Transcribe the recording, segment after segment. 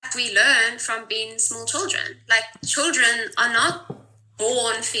we learn from being small children. Like, children are not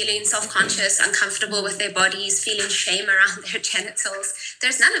born feeling self-conscious, uncomfortable with their bodies, feeling shame around their genitals.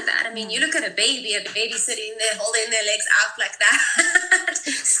 There's none of that. I mean, you look at a baby sitting there holding their legs out like that,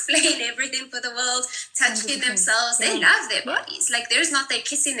 displaying everything for the world, touching 100%. Themselves. They love their bodies. Like, they're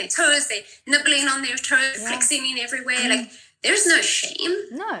kissing their toes, they're nibbling on their toes, flexing everywhere. Like, there's no shame.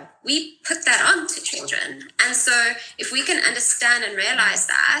 No. We put that on to children. And so if we can understand and realize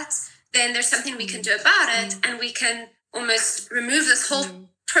that, then there's something we can do about it, and we can almost remove this whole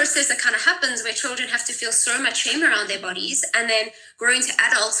process that kind of happens where children have to feel so much shame around their bodies, and then grow into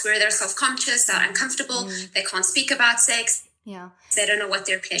adults where they're self-conscious, they're uncomfortable, they can't speak about sex, they don't know what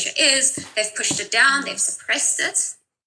their pleasure is, they've pushed it down, they've suppressed it.